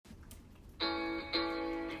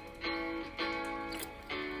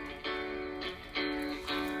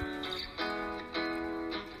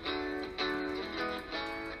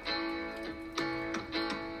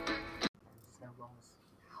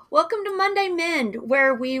Welcome to Monday Mend,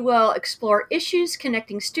 where we will explore issues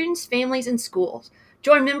connecting students, families, and schools.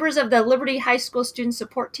 Join members of the Liberty High School Student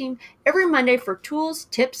Support Team every Monday for tools,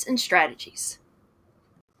 tips, and strategies.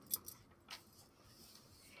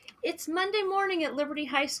 It's Monday morning at Liberty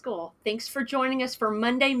High School. Thanks for joining us for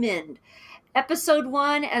Monday Mend. Episode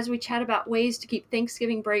 1, as we chat about ways to keep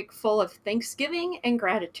Thanksgiving break full of Thanksgiving and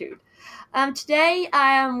gratitude. Today,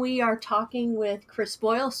 we are talking with Chris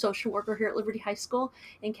Boyle, social worker here at Liberty High School,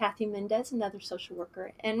 and Kathy Mendez, another social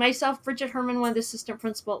worker, and myself, Bridget Herman, one of the assistant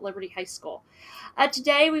principal at Liberty High School.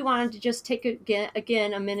 Today, we wanted to just take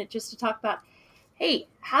again a minute just to talk about, hey,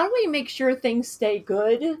 how do we make sure things stay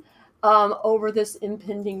good over this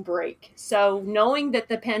impending break? So knowing that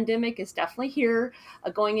the pandemic is definitely here,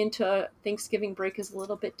 going into a Thanksgiving break is a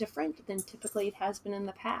little bit different than typically it has been in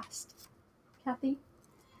the past. Kathy?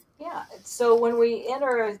 Yeah, so when we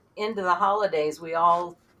enter into the holidays, we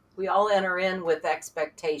all enter in with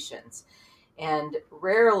expectations, and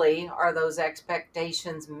rarely are those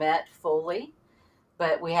expectations met fully.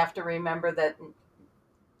 But we have to remember that,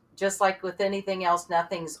 just like with anything else,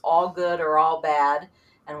 nothing's all good or all bad,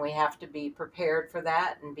 and we have to be prepared for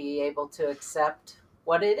that and be able to accept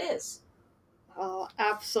what it is. Oh,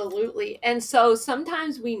 absolutely. And so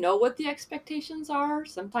sometimes we know what the expectations are,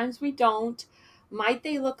 sometimes we don't. Might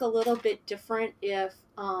they look a little bit different if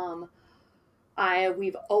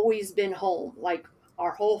we've always been home, like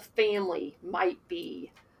our whole family might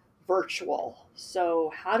be virtual.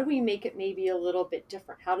 So how do we make it maybe a little bit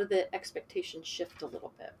different? How do the expectations shift a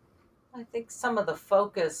little bit? I think some of the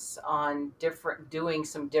focus on doing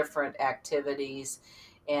some different activities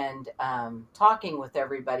and talking with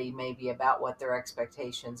everybody maybe about what their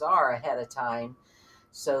expectations are ahead of time,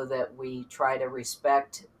 so that we try to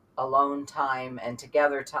respect alone time and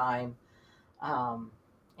together time, um,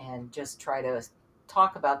 and just try to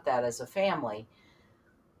talk about that as a family.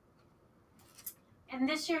 And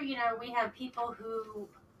this year, we have people who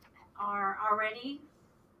are already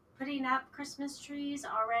putting up Christmas trees,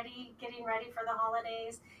 already getting ready for the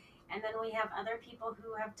holidays. And then we have other people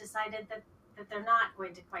who have decided that they're not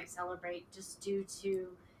going to quite celebrate just due to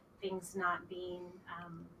things not being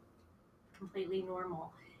completely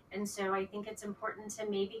normal. And so I think it's important to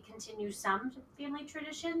maybe continue some family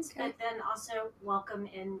traditions, Okay. but then also welcome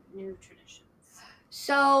in new traditions.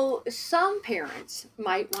 So some parents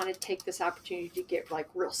might want to take this opportunity to get like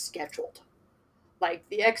real scheduled. Like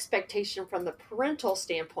the expectation from the parental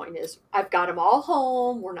standpoint is I've got them all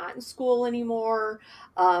home, we're not in school anymore,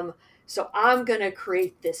 so I'm going to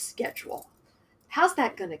create this schedule. How's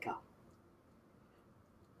that going to go?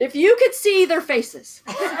 If you could see their faces.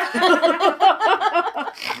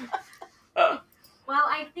 Well,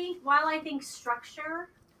 while I think structure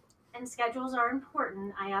and schedules are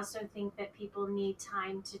important, I also think that people need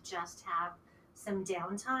time to just have some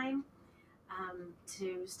downtime,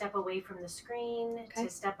 to step away from the screen, Okay. to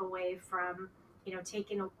step away from,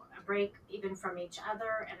 taking a break even from each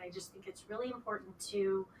other. And I just think it's really important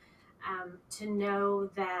to know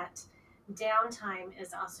that downtime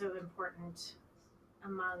is also important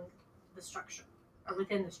among the structure or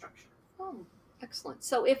within the structure. Oh, excellent.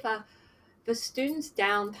 So if the student's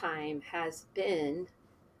downtime has been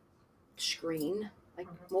screen, like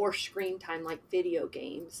more screen time, like video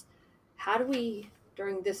games, how do we,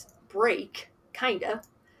 during this break,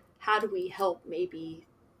 how do we help maybe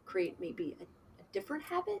create maybe a different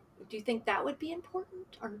habit? Do you think that would be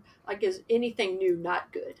important? Or like, is anything new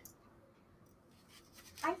not good?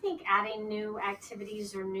 I think adding new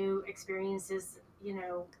activities or new experiences,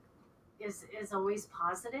 is always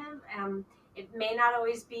positive. It may not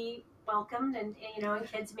always be welcomed, and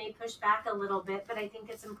kids may push back a little bit, but I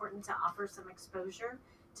think it's important to offer some exposure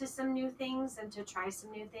to some new things and to try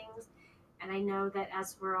some new things. And I know that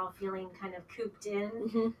as we're all feeling kind of cooped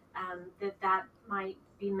in, that might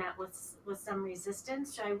be met with some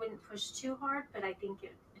resistance. So I wouldn't push too hard, but I think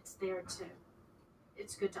it's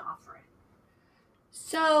good to offer it.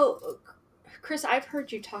 So, Chris, I've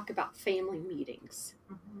heard you talk about family meetings.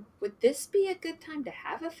 Mm-hmm. Would this be a good time to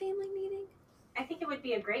have a family meeting? I think it would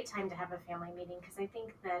be a great time to have a family meeting, because I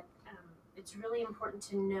think that it's really important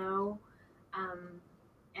to know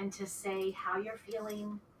and to say how you're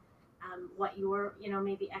feeling, what your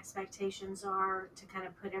maybe expectations are, to kind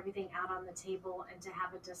of put everything out on the table and to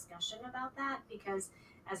have a discussion about that. Because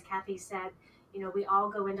as Kathy said, we all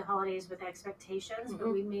go into holidays with expectations,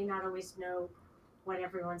 but we may not always know what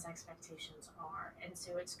everyone's expectations are, and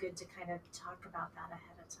so it's good to kind of talk about that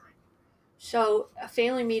ahead of time. So a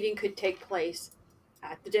family meeting could take place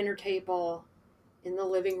at the dinner table, in the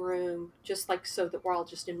living room, just like so that we're all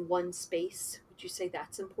just in one space. Would you say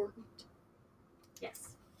that's important? Yes.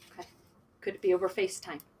 Okay. Could it be over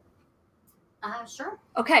FaceTime? Sure.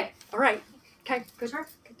 Okay. All right. Okay. Good. Sure.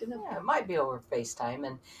 Good to know. Yeah, it might be over FaceTime,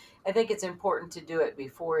 and I think it's important to do it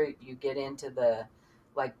before you get into the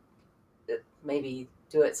like maybe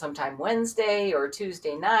do it sometime Wednesday or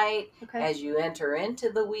Tuesday night Okay. as you enter into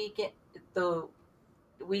the week,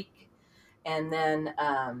 and then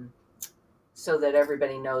so that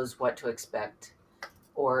everybody knows what to expect,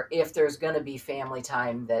 or if there's going to be family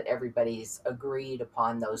time, that everybody's agreed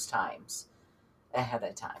upon those times ahead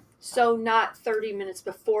of time. So not 30 minutes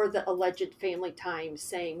before the alleged family time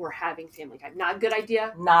saying we're having family time. Not a good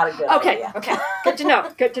idea? Not a good Okay, idea. okay. Good to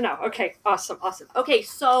know. Good to know. Okay, awesome, awesome. Okay,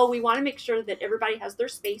 so we want to make sure that everybody has their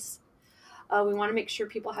space. We want to make sure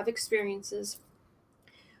people have experiences.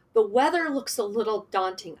 The weather looks a little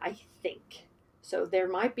daunting, I think. So there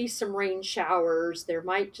might be some rain showers. There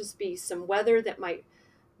might just be some weather that might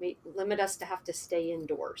limit us to have to stay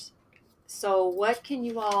indoors. So what can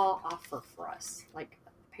you all offer for us, like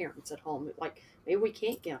parents at home? Like maybe we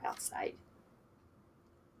can't get outside.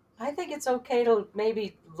 I think it's okay to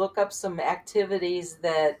maybe look up some activities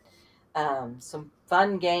that, some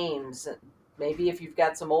fun games. Maybe if you've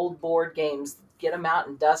got some old board games, get them out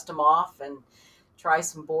and dust them off and try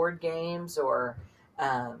some board games, or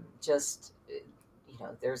just,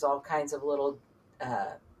 there's all kinds of little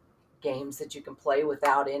games that you can play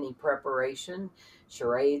without any preparation.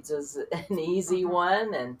 Charades is an easy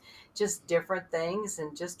one, and just different things,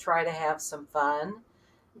 and just try to have some fun.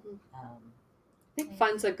 Mhm. I think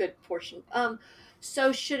fun's a good portion.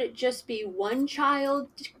 So should it just be one child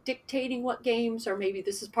dictating what games, or maybe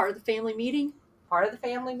this is part of the family meeting? Part of the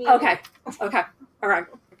family meeting. Okay. Okay. All right.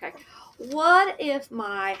 Okay. What if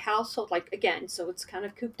my household, like again, so it's kind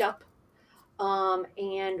of cooped up,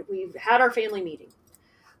 and we've had our family meeting,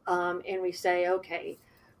 and we say, okay,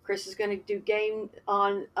 Chris is going to do game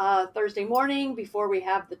on Thursday morning before we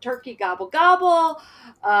have the turkey gobble gobble.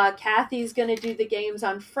 Kathy's going to do the games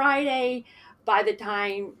on Friday. By the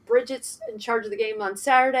time Bridget's in charge of the game on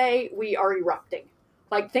Saturday, we are erupting.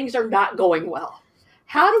 Like things are not going well.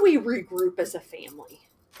 How do we regroup as a family?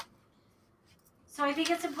 So I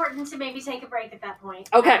think it's important to maybe take a break at that point.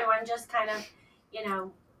 Okay. Everyone just kind of,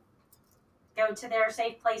 go to their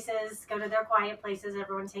safe places, go to their quiet places.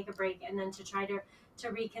 Everyone take a break, and then to try to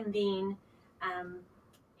reconvene,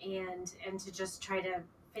 and to just try to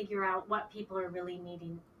figure out what people are really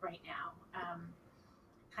needing right now.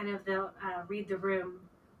 Kind of the read the room,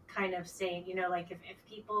 kind of saying, like if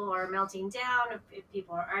people are melting down, if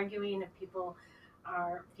people are arguing, if people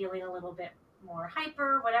are feeling a little bit more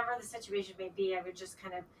hyper, whatever the situation may be, I would just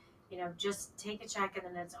kind of, just take a check, and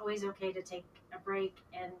then it's always okay to take a break.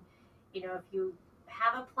 And, if you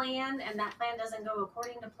have a plan and that plan doesn't go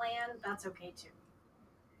according to plan, that's okay too.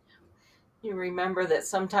 You remember that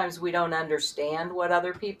sometimes we don't understand what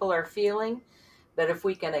other people are feeling, but if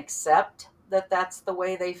we can accept that that's the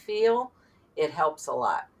way they feel, it helps a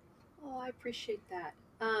lot. Oh, I appreciate that.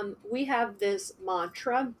 We have this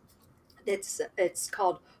mantra it's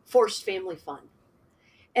called forced family fun,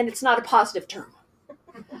 and it's not a positive term.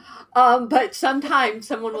 But sometimes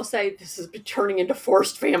someone will say this has been turning into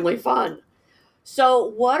forced family fun. So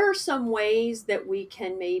what are some ways that we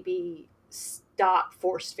can maybe stop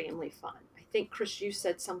forced family fun? I think Chris, you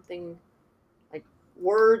said something like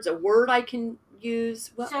a word I can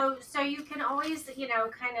use. What? So you can always,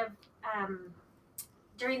 kind of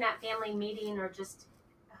during that family meeting, or just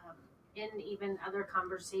in even other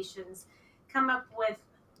conversations, come up with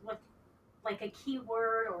like a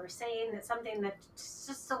keyword or saying that something that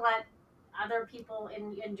just to let other people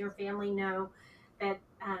in your family know that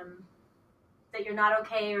that you're not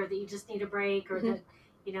okay, or that you just need a break, or Mm-hmm.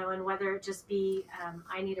 that and whether it just be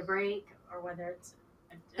I need a break, or whether it's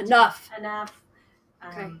Enough.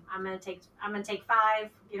 Okay. I'm gonna take 5.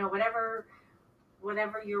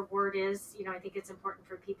 Whatever your word is. I think it's important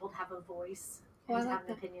for people to have a voice and I to like have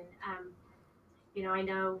an that. opinion. I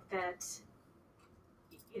know that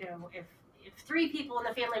if 3 people in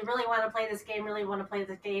the family really want to play this game,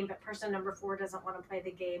 but person number 4 doesn't want to play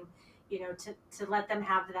the game, to let them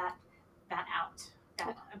have that out,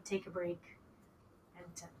 take a break,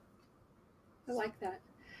 and I like that.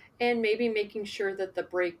 And maybe making sure that the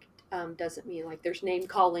break doesn't mean like there's name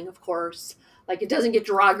calling, of course. Like it doesn't get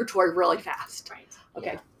derogatory really fast. right.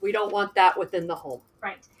 Okay. Yeah. We don't want that within the home.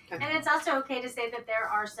 Right. Okay. And it's also okay to say that there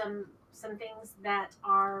are some things that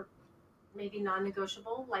are maybe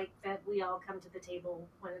non-negotiable, like that we all come to the table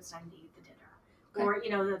when it's time to eat the dinner. Okay. Or,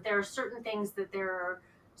 that there are certain things, that there are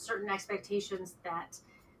certain expectations that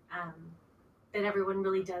that everyone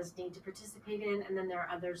really does need to participate in, and then there are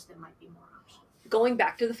others that might be more optional. Going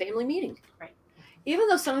back to the family meeting. Right. Even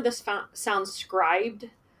though some of this sounds scribed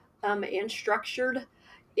and structured,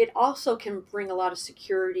 it also can bring a lot of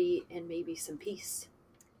security and maybe some peace,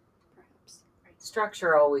 perhaps.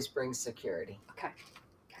 Structure always brings security. Okay.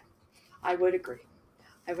 I would agree.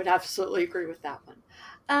 I would absolutely agree with that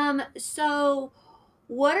one. So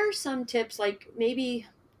what are some tips, like maybe,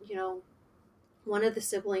 one of the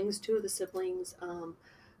siblings, two of the siblings,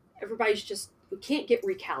 everybody's just, we can't get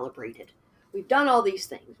recalibrated. We've done all these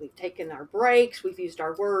things. We've taken our breaks, we've used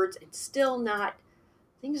our words, and still not,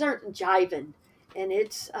 things aren't jiving. And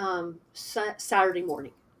it's Saturday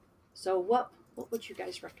morning. So what would you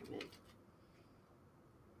guys recommend?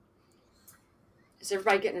 Is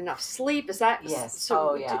everybody getting enough sleep? Is that Yes.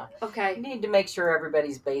 Yeah. Okay. You need to make sure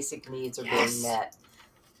everybody's basic needs are being met,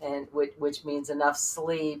 and which means enough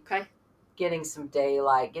sleep. Okay. Getting some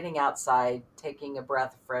daylight, getting outside, taking a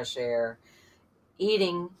breath of fresh air,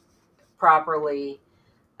 eating properly,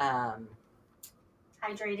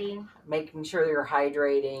 Hydrating. making sure you're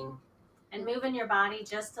hydrating. And moving your body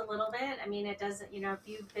just a little bit. I mean, it doesn't, if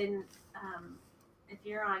you've been, if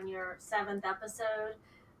you're on your 7th episode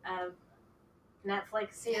of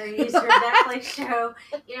Netflix series or Netflix show,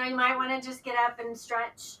 you might want to just get up and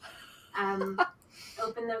stretch,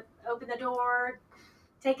 open the door,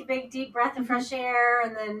 take a big deep breath of fresh air,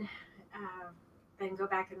 and then go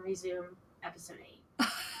back and resume episode 8.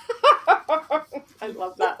 I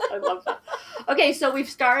love that. Okay, so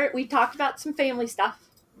we talked about some family stuff.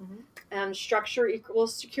 Structure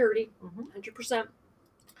equals security, 100%.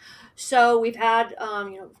 So we've had,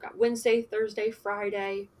 we've got Wednesday, Thursday,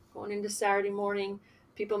 Friday, going into Saturday morning.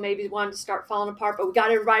 People maybe wanted to start falling apart, but we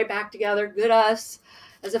got everybody back together. Good us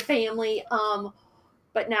as a family.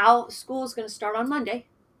 But now school is going to start on Monday.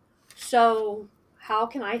 So how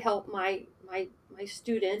can I help my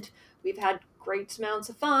student? We've had great amounts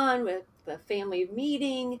of fun with the family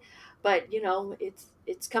meeting, but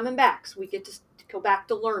it's coming back. So we get to go back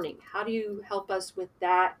to learning. How do you help us with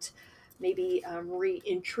that? Maybe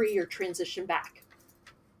re-entry or transition back.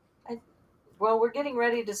 Well, we're getting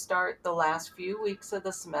ready to start the last few weeks of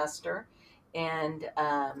the semester, and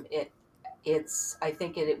I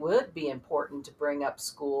think it would be important to bring up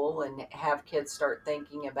school and have kids start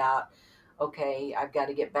thinking about, okay, I've got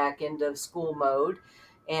to get back into school mode,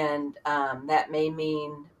 and that may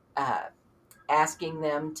mean asking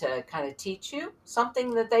them to kind of teach you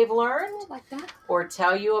something that they've learned, like that, or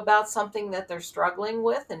tell you about something that they're struggling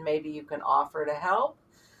with, and maybe you can offer to help,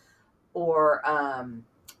 or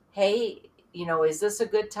hey, is this a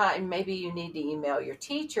good time? Maybe you need to email your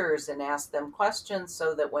teachers and ask them questions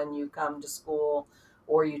so that when you come to school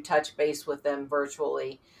or you touch base with them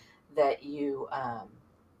virtually, that you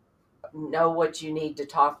know what you need to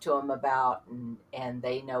talk to them about, and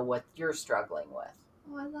they know what you're struggling with.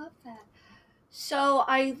 Oh, I love that. So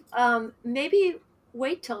I maybe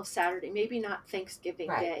wait till Saturday, maybe not Thanksgiving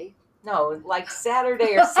Day. No, like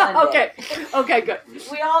Saturday or Sunday. Okay, good.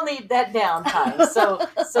 We all need that downtime.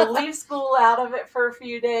 So leave school out of it for a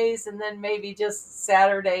few days, and then maybe just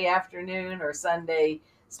Saturday afternoon or Sunday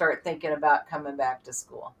start thinking about coming back to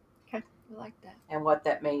school. Okay, I like that. And what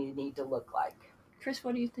that may need to look like. Chris,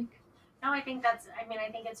 what do you think? No, I think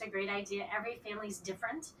it's a great idea. Every family's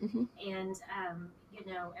different, and and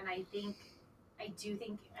I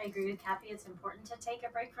agree with Kathy. It's important to take a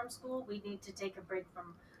break from school. We need to take a break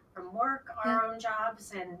from work, our own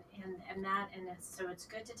jobs, and so it's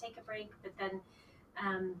good to take a break. But then,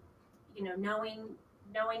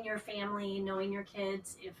 knowing your family, knowing your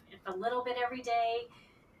kids, if a little bit every day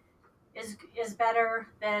is better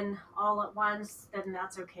than all at once, then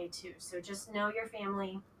that's okay too. So just know your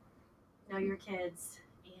family, know your kids,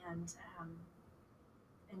 and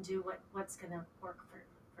do what's going to work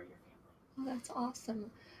for your family. Oh, that's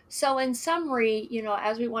awesome. So in summary,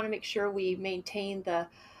 as we want to make sure we maintain the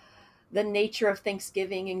nature of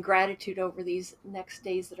Thanksgiving and gratitude over these next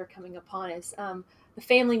days that are coming upon us, the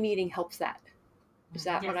family meeting helps that. Is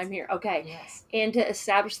that what I'm hearing? Okay. Yes. And to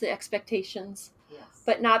establish the expectations, yes,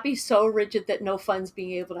 but not be so rigid that no fun's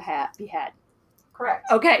being able to be had. Correct.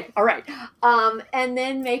 Okay. All right. And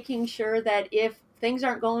then making sure that if things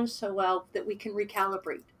aren't going so well, that we can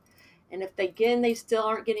recalibrate. And if they still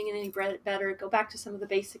aren't getting any better, go back to some of the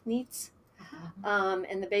basic needs.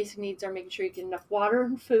 And the basic needs are making sure you get enough water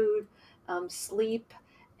and food, sleep,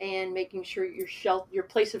 and making sure your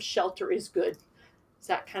place of shelter is good. Is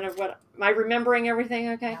that kind of what, am I remembering everything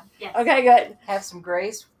okay? Yes. Okay, good. Have some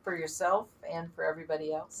grace for yourself and for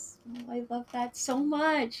everybody else. Oh, I love that so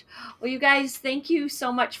much. Well, you guys, thank you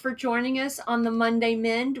so much for joining us on the Monday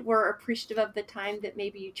Mend. We're appreciative of the time that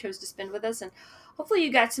maybe you chose to spend with us, and hopefully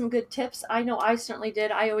you got some good tips. I know I certainly did.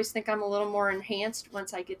 I always think I'm a little more enhanced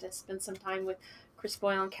once I get to spend some time with Chris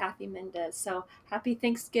Boyle and Kathy Mendez. So happy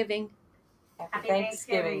Thanksgiving. Happy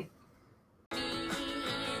Thanksgiving.